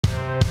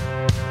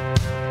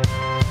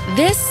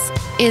This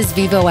is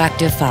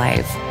VivoActive 5.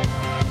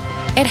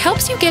 It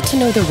helps you get to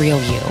know the real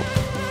you.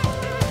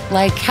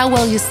 Like how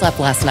well you slept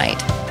last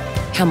night,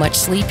 how much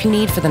sleep you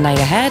need for the night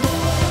ahead,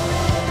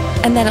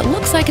 and that it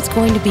looks like it's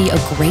going to be a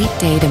great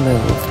day to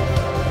move.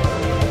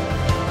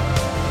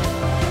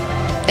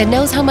 It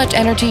knows how much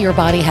energy your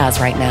body has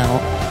right now,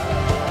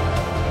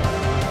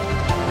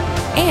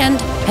 and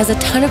has a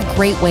ton of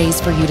great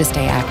ways for you to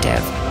stay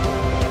active.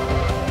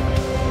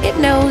 It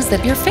knows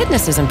that your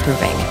fitness is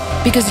improving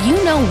because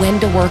you know when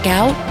to work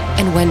out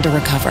and when to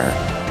recover.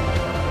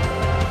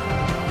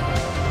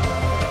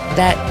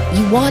 That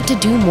you want to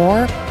do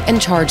more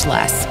and charge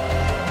less.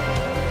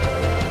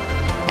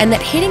 And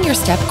that hitting your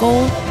step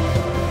goal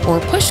or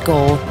push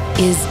goal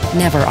is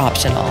never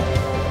optional.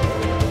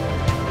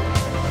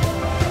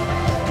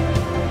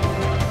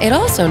 It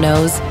also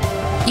knows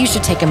you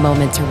should take a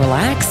moment to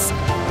relax.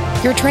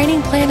 Your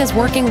training plan is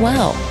working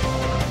well.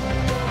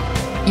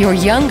 You're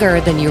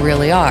younger than you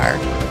really are.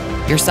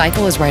 Your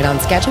cycle is right on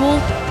schedule.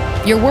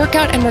 Your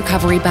workout and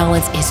recovery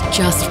balance is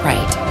just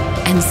right,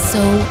 and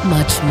so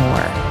much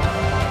more.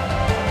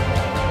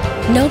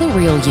 Know the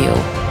real you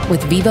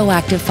with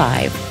VivoActive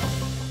 5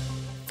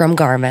 from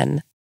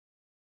Garmin.